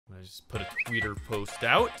I just put a Twitter post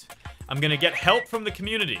out. I'm gonna get help from the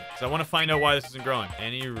community because I want to find out why this isn't growing.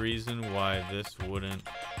 Any reason why this wouldn't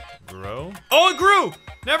grow? Oh, it grew!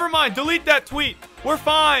 Never mind. Delete that tweet. We're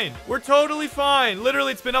fine. We're totally fine.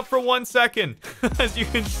 Literally, it's been up for 1 second, as you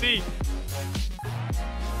can see.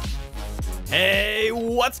 Hey,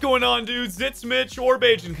 what's going on, dudes? It's Mitch,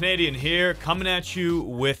 Orb-Agent Canadian here, coming at you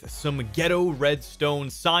with some ghetto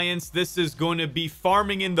redstone science. This is going to be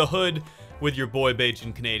farming in the hood with your boy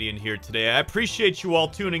Agent Canadian here today. I appreciate you all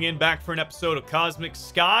tuning in back for an episode of Cosmic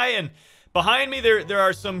Sky, and behind me there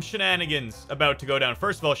are some shenanigans about to go down.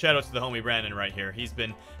 First of all, shout out to the homie Brandon right here. He's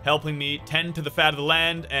been helping me tend to the fat of the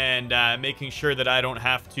land and making sure that I don't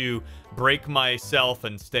have to break myself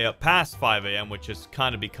and stay up past 5 a.m., which has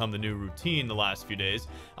kind of become the new routine the last few days.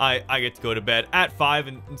 I get to go to bed at 5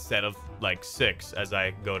 instead of like 6 as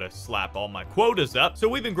I go to slap all my quotas up. So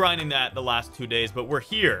we've been grinding that the last 2 days, but we're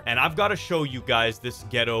here. And I've got to show you guys this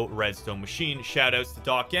ghetto redstone machine. Shout outs to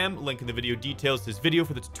Doc M. Link in the video details to his video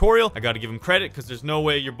for the tutorial. I got to give him credit because there's no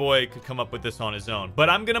way your boy could come up with this on his own. But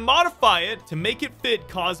I'm going to modify it to make it fit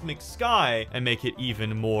Cosmic Sky and make it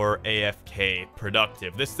even more AFK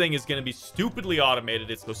productive. This thing is going to be stupidly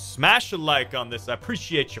automated. So smash a like on this. I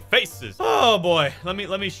appreciate your faces. Oh boy. Let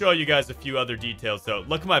me show you guys a few other details though.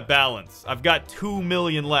 Look at my balance. I've got 2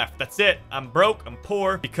 million left. That's it. I'm broke. I'm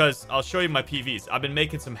poor because I'll show you my PVs. I've been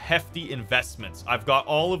making some hefty investments. I've got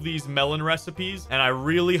all of these melon recipes and I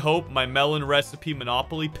really hope my melon recipe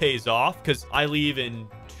monopoly pays off because I leave in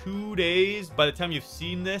 2 days. By the time you've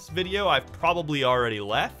seen this video, I've probably already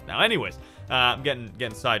left. Now, anyways, I'm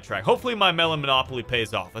getting sidetracked. Hopefully my melon monopoly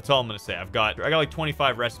pays off. That's all I'm gonna say. I got like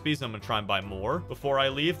 25 recipes. I'm gonna try and buy more before I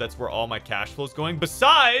leave. That's where all my cash flow is going.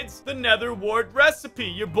 Besides the Netherwart recipe,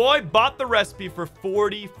 your boy bought the recipe for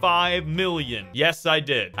 45 million. Yes, I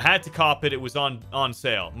did. I had to cop it. It was on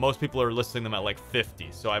sale. Most people are listing them at like 50.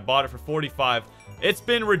 So I bought it for 45. It's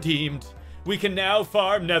been redeemed. We can now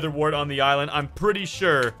farm Netherwart on the island. I'm pretty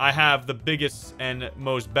sure I have the biggest and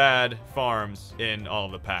most bad farms in all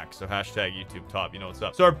of the packs. So hashtag YouTube top, you know what's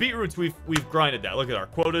up. So our beetroots, we've grinded that. Look at our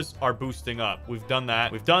quotas are boosting up. We've done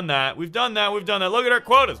that. We've done that. We've done that. We've done that. Look at our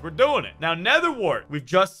quotas. We're doing it. Now Netherwart, we've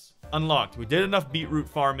just unlocked. We did enough beetroot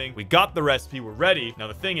farming. We got the recipe. We're ready. Now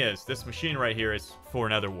the thing is, this machine right here is for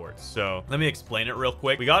Netherwart. So let me explain it real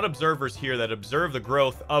quick. We got observers here that observe the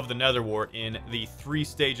growth of the Netherwart in the 3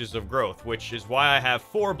 stages of growth, which is why I have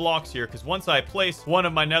 4 blocks here, because once I place one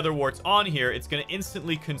of my Netherwarts on here, it's going to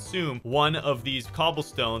instantly consume one of these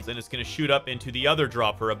cobblestones and it's going to shoot up into the other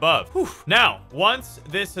dropper above. Whew. Now, once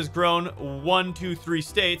this has grown 1, 2, 3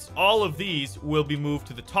 states, all of these will be moved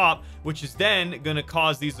to the top, which is then going to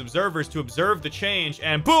cause these observers to observe the change,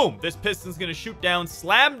 and boom, this piston's going to shoot down,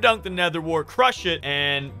 slam dunk the Netherwart, crush it,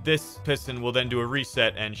 and this piston will then do a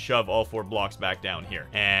reset and shove all 4 blocks back down here.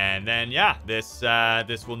 And then, yeah, this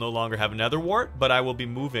will no longer have a Netherwart, but I will be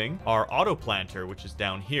moving our auto planter, which is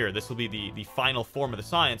down here. This will be the final form of the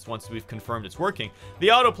science once we've confirmed it's working.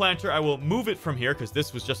 The auto planter, I will move it from here because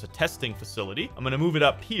this was just a testing facility. I'm going to move it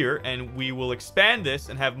up here, and we will expand this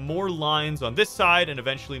and have more lines on this side and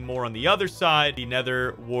eventually more on the other side. The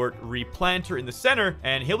Netherwart replanter in the center,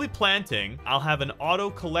 and he'll be planting. I'll have an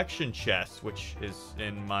auto collection chest, which is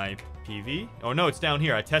in my PV. Oh no, it's down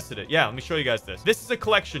here. I tested it. Yeah, let me show you guys this. This is a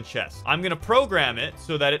collection chest. I'm gonna program it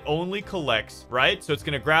so that it only collects, right? So it's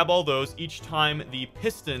gonna grab all those each time the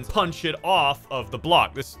pistons punch it off of the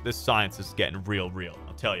block. This science is getting real.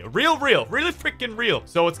 I'll tell you. Real. Really freaking real.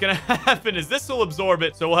 So what's gonna happen is this will absorb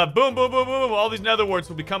it. So we'll have boom. All these Netherwarts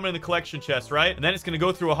will be coming in the collection chest, right? And then it's gonna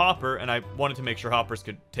go through a hopper, and I wanted to make sure hoppers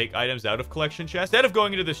could take items out of collection chests. Instead of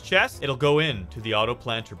going into this chest, it'll go into the auto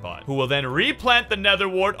planter bot, who will then replant the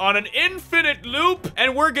Netherwart on an infinite loop,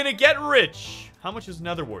 and we're gonna get rich. How much does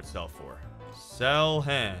Netherwart sell for? Sell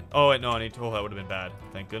hand. Oh, wait, no, I need to. Oh, that would have been bad.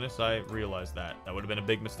 Thank goodness I realized that. That would have been a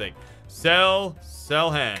big mistake. Sell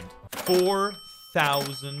hand.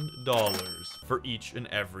 $4,000 for each and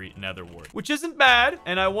every Netherwart, which isn't bad.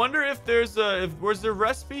 And I wonder if there's was there a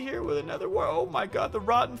recipe here with a Netherwart? Oh my god, the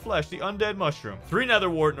rotten flesh, the undead mushroom. 3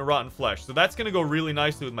 Netherwart and a rotten flesh. So that's gonna go really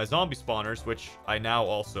nicely with my zombie spawners, which I now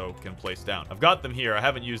also can place down. I've got them here. I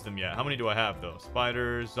haven't used them yet. How many do I have though?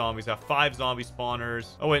 Spiders, zombies. I have 5 zombie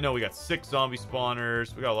spawners. Oh wait, no, we got 6 zombie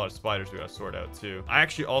spawners. We got a lot of spiders we gotta sort out too. I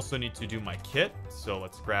actually also need to do my kit, so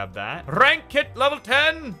let's grab that. Rank kit level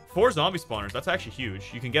 10. 4 zombie spawners. That's actually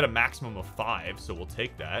huge. You can get a maximum of 5. 5, so we'll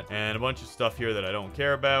take that. And a bunch of stuff here that I don't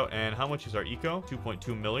care about. And how much is our eco?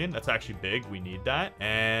 2.2 million. That's actually big. We need that.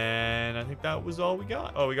 And I think that was all we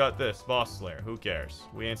got. Oh, we got this. Boss Slayer. Who cares?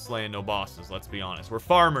 We ain't slaying no bosses, let's be honest. We're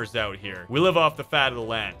farmers out here. We live off the fat of the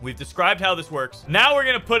land. We've described how this works. Now we're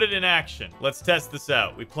gonna put it in action. Let's test this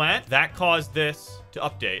out. We plant. That caused this to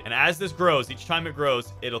update. And as this grows, each time it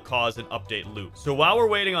grows, it'll cause an update loop. So while we're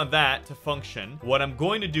waiting on that to function, what I'm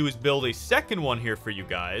going to do is build a second one here for you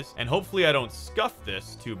guys. And hopefully I don't scuff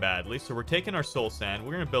this too badly. So we're taking our soul sand.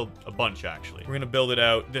 We're going to build a bunch, actually. We're going to build it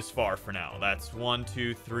out this far for now. That's 1,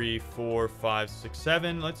 2, 3, 4, 5, 6,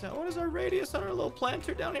 7. Let's, what is our radius on our little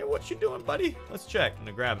planter down here? What you doing, buddy? Let's check. I'm going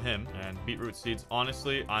to grab him and beetroot seeds.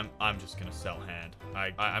 Honestly, I'm just going to sell hand.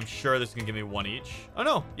 I'm sure this is going to give me 1 each. Oh,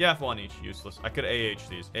 no. Yeah, 1 each. Useless. I could AH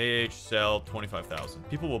these. AH, sell, 25,000.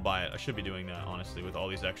 People will buy it. I should be doing that, honestly, with all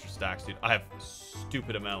these extra stacks, dude. I have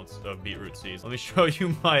stupid amounts of beetroot seeds. Let me show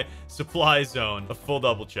you my supply zone of full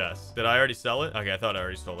double chests. Did I already sell it? Okay, I thought I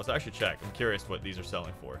already sold. Let's actually check. I'm curious what these are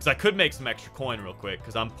selling for. Because I could make some extra coin real quick,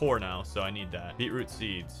 because I'm poor now, so I need that. Beetroot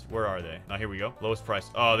seeds. Where are they? Now, here we go. Lowest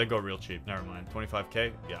price. Oh, they go real cheap. Never mind.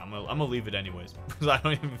 25K? Yeah, I'm gonna leave it anyways, because I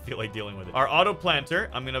don't even feel like dealing with it. Our auto planter,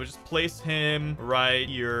 I'm gonna just place him right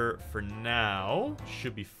here for now.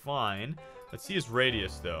 Should be fine. Let's see his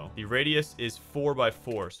radius, though. The radius is 4 by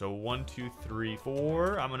 4. So 1, 2, 3,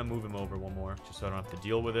 4. I'm going to move him over 1 more just so I don't have to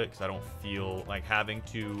deal with it, because I don't feel like having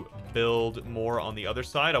to build more on the other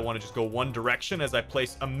side. I want to just go one direction as I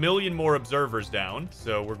place a million more observers down.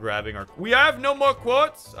 So we're grabbing our... We have no more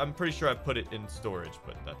quartz. I'm pretty sure I put it in storage,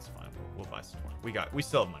 but that's fine. We'll buy some more. We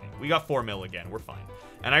still have money. We got 4 mil again. We're fine.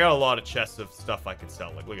 And I got a lot of chests of stuff I could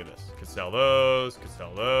sell. Like, look at this. Could sell those. Could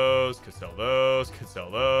sell those. Could sell those. Could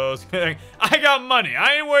sell those. I got money.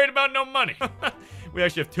 I ain't worried about no money. We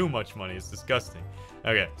actually have too much money. It's disgusting.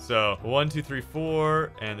 Okay, so 1, 2, 3,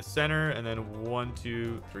 4, and the center, and then 1,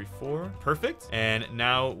 2, 3, 4. Perfect. And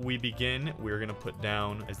now we begin. We're going to put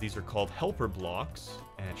down, as these are called helper blocks,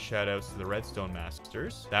 and shout outs to the redstone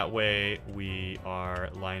masters. That way we are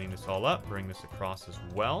lining this all up, bring this across as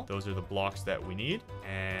well. Those are the blocks that we need.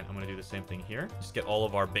 And I'm going to do the same thing here. Just get all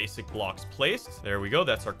of our basic blocks placed. There we go.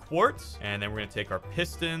 That's our quartz. And then we're going to take our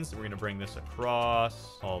pistons. We're going to bring this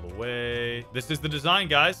across all the way. This is the design,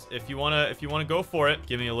 guys. If you want to go for it,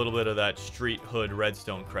 give me a little bit of that street hood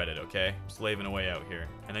redstone credit, okay? I'm slaving away out here.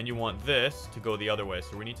 And then you want this to go the other way.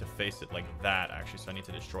 So we need to face it like that, actually. So I need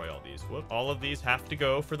to destroy all these. Whoop. All of these have to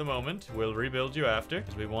go for the moment. We'll rebuild you after,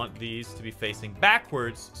 because we want these to be facing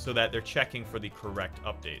backwards so that they're checking for the correct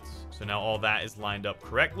updates. So now all that is lined up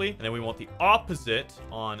correctly. And then we want the opposite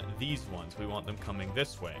on these ones. We want them coming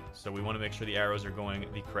this way. So we want to make sure the arrows are going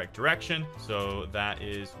the correct direction. So that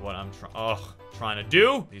is what I'm trying to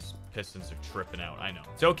do. These pistons are tripping out. I know.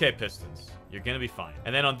 It's okay, pistons. You're gonna be fine.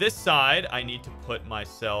 And then on this side, I need to put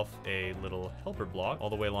myself a little helper block all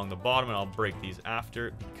the way along the bottom, and I'll break these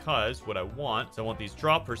after, because what I want is I want these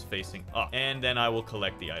droppers facing up, and then I will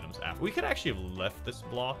collect the items after. We could actually have left this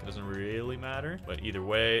block. It doesn't really matter, but either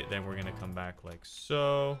way, then we're gonna come back like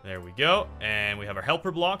so. There we go. And we have our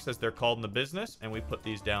helper blocks, as they're called in the business, and we put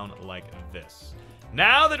these down like this.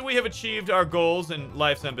 Now that we have achieved our goals and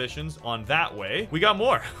life's ambitions on that way, we got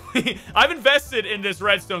more. I've invested in this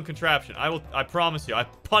redstone contraption. I promise you, I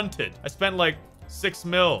punted. I spent like 6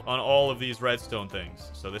 mil on all of these redstone things.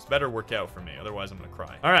 So this better work out for me. Otherwise, I'm going to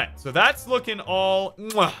cry. All right. So that's looking all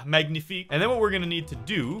magnifique. And then what we're going to need to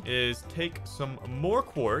do is take some more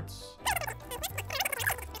quartz.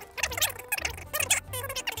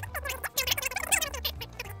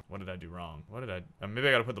 What did I do wrong? What did I... maybe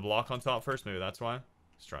I gotta put the block on top first. Maybe that's why.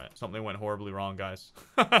 Let's try it. Something went horribly wrong, guys.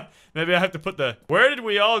 Maybe I have to put the... Where did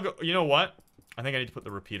we all go? You know what? I think I need to put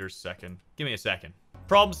the repeaters second. Give me a second.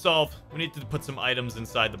 Problem solved. We need to put some items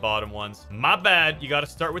inside the bottom ones. My bad. You got to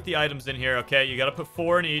start with the items in here, okay? You got to put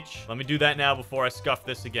 4 in each. Let me do that now before I scuff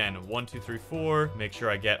this again. 1, 2, 3, 4. Make sure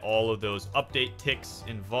I get all of those update ticks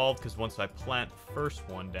involved, because once I plant the first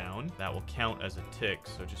one down, that will count as a tick.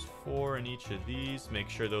 So just 4 in each of these. Make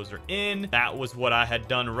sure those are in. That was what I had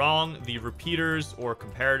done wrong. The repeaters or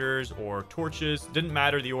comparators or torches, didn't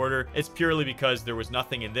matter the order. It's purely because there was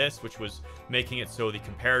nothing in this, which was making it so the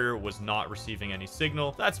comparator was not receiving any signal.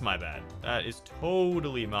 That's my bad. That is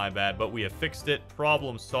totally my bad, but we have fixed it.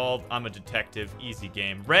 Problem solved. I'm a detective. Easy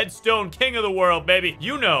game. Redstone king of the world, baby.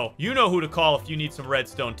 You know who to call if you need some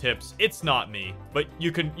redstone tips. It's not me, but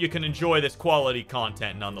you can enjoy this quality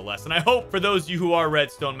content nonetheless. And I hope for those of you who are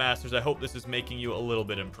redstone masters, I hope this is making you a little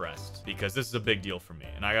bit impressed, because this is a big deal for me.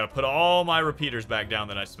 And I got to put all my repeaters back down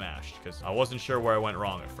that I smashed, because I wasn't sure where I went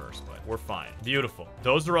wrong at first, but we're fine. Beautiful.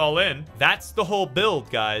 Those are all in. That's the whole build,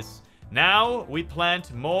 guys. Now we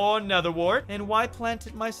plant more Netherwart. And why plant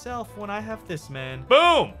it myself when I have this man?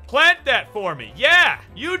 Boom! Plant that for me. Yeah!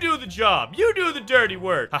 You do the job. You do the dirty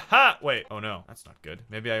work. Haha. Wait. Oh no, that's not good.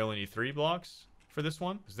 Maybe I only need 3 blocks for this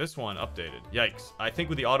one. Is this one updated? Yikes. I think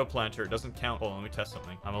with the auto planter, it doesn't count. Hold on, let me test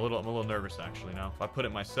something. I'm a little nervous actually now. If I put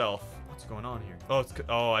it myself, what's going on here?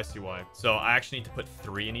 Oh, I see why. So I actually need to put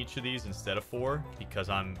 3 in each of these instead of 4 because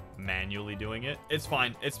I'm manually doing it. It's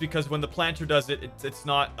fine. It's because when the planter does it, it's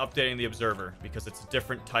not updating the observer because it's a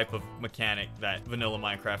different type of mechanic that vanilla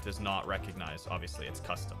Minecraft does not recognize. Obviously, it's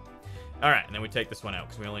custom. All right, and then we take this one out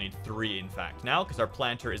because we only need 3, in fact, now because our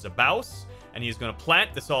planter is a bouse, and he's going to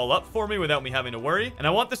plant this all up for me without me having to worry. And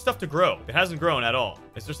I want this stuff to grow. It hasn't grown at all.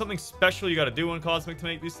 Is there something special you got to do in Cosmic to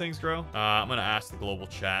make these things grow? I'm going to ask the global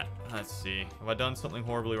chat. Let's see. Have I done something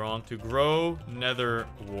horribly wrong? To grow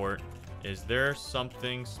Netherwart, is there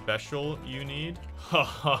something special you need?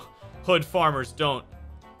 Hood farmers don't.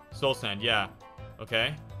 Soul sand, yeah.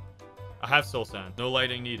 Okay. I have soul sand. No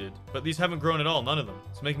lighting needed. But these haven't grown at all. None of them.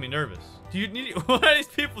 It's making me nervous. Do you need... What are these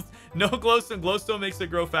people... No glowstone. Glowstone makes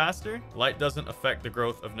it grow faster. Light doesn't affect the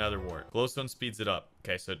growth of Netherwart. Glowstone speeds it up.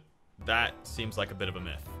 Okay, so that seems like a bit of a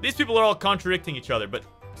myth. These people are all contradicting each other, but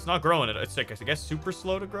it's not growing. It's like, I guess, super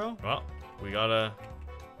slow to grow. Well, we gotta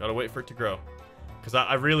wait for it to grow. Because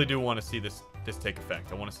I really do want to see this take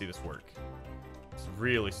effect. I want to see this work. It's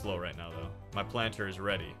really slow right now, though. My planter is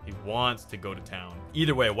ready. He wants to go to town.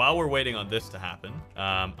 Either way, while we're waiting on this to happen,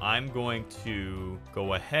 I'm going to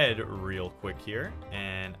go ahead real quick here.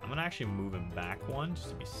 And I'm going to actually move him back one just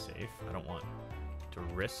to be safe. I don't want to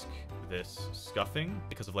risk this scuffing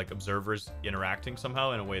because of like observers interacting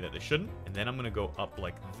somehow in a way that they shouldn't. And then I'm going to go up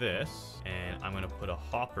like this and I'm going to put a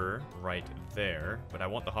hopper right there, but I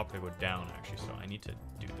want the hopper to go down actually. So I need to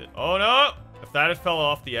do this. Oh no! If that had fell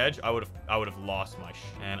off the edge, I would have lost my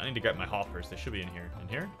and I need to get my hoppers. They should be in here. In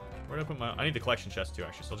here? Where did I put my... I need the collection chest too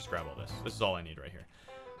actually. So I'll just grab all this. This is all I need right here.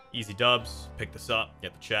 Easy dubs. Pick this up.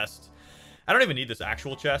 Get the chest. I don't even need this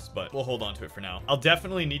actual chest, but we'll hold on to it for now. I'll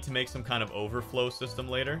definitely need to make some kind of overflow system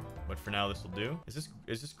later, but for now this will do. Is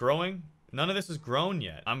this growing? None of this is grown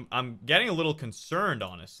yet. I'm getting a little concerned,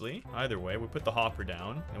 honestly. Either way, we put the hopper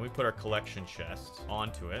down and we put our collection chest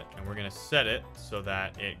onto it, and we're gonna set it so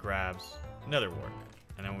that it grabs Netherwart.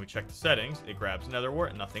 And then when we check the settings, it grabs Netherwart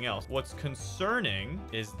and nothing else. What's concerning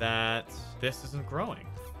is that this isn't growing.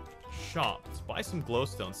 Shop. Let's buy some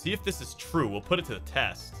glowstone. See if this is true. We'll put it to the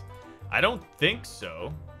test. I don't think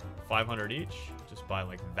so. 500 each. Just buy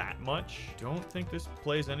like that much. Don't think this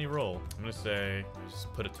plays any role. I'm gonna say,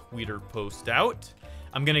 just put a tweeter post out.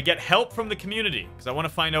 I'm gonna get help from the community because I want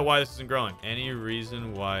to find out why this isn't growing. Any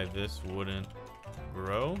reason why this wouldn't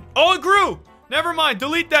grow? Oh, it grew! Never mind.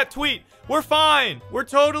 Delete that tweet. We're fine. We're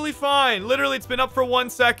totally fine. Literally, it's been up for 1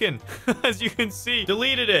 second. As you can see.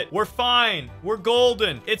 Deleted it. We're fine. We're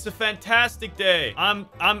golden. It's a fantastic day. I'm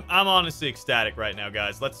honestly ecstatic right now,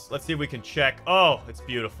 guys. Let's see if we can check. Oh, it's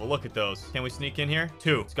beautiful. Look at those. Can we sneak in here?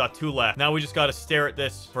 2. It's got 2 left. Now we just got to stare at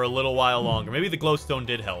this for a little while longer. Maybe the glowstone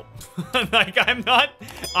did help. Like, I'm not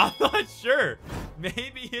sure.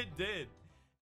 Maybe it did.